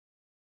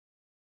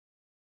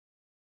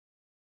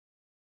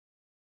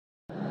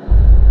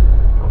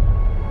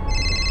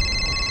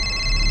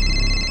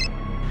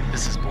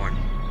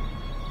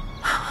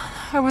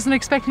I wasn't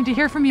expecting to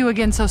hear from you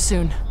again so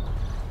soon.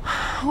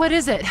 What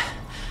is it?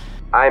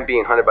 I'm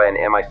being hunted by an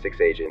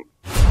MI6 agent.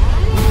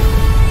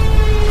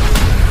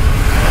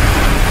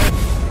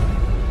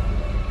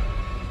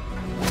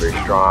 Very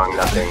strong,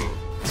 nothing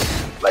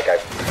like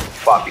I've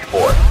fought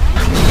before.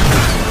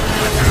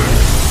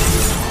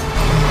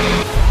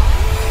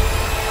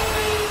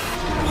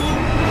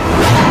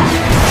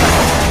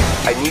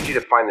 I need you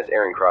to find this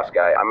Aaron Cross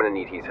guy. I'm gonna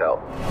need his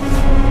help.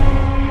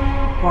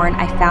 Bourne,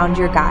 I found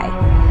your guy.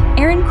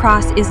 Aaron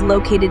Cross is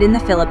located in the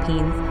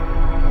Philippines.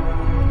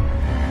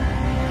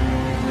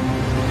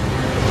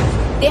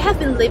 They have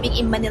been living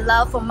in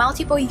Manila for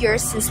multiple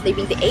years since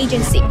leaving the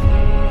agency.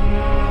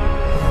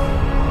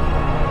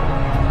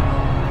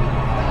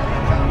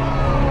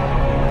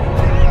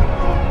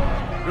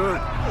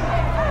 Good.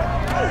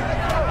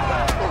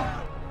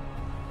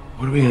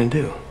 What are we gonna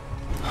do?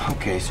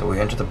 Okay, so we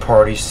enter the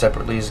party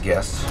separately as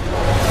guests.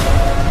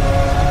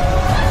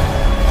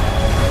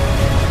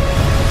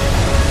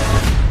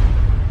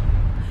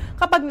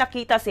 Kapag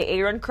nakita si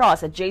Aaron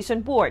Cross at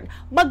Jason Bourne,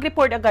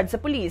 mag-report agad sa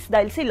pulis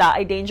dahil sila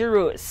ay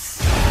dangerous.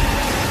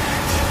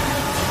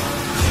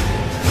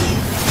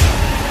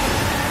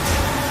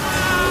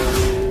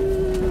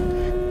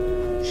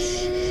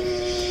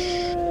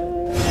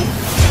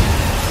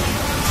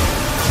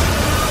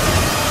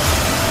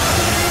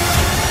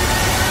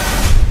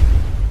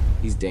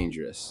 He's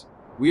dangerous.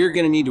 We are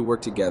gonna need to work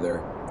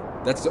together.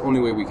 That's the only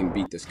way we can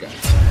beat this guy.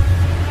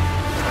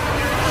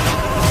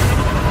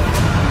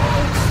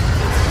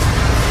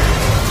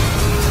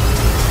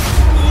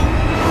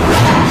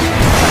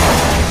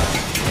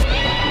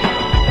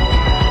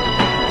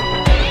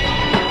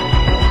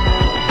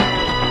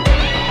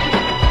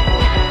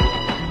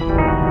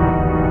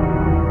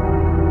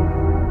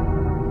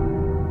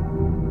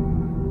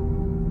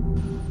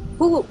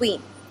 Who would win,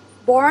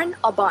 Bourne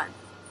or Bourne?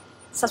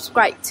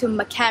 Subscribe to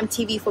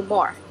MacamTV for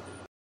more.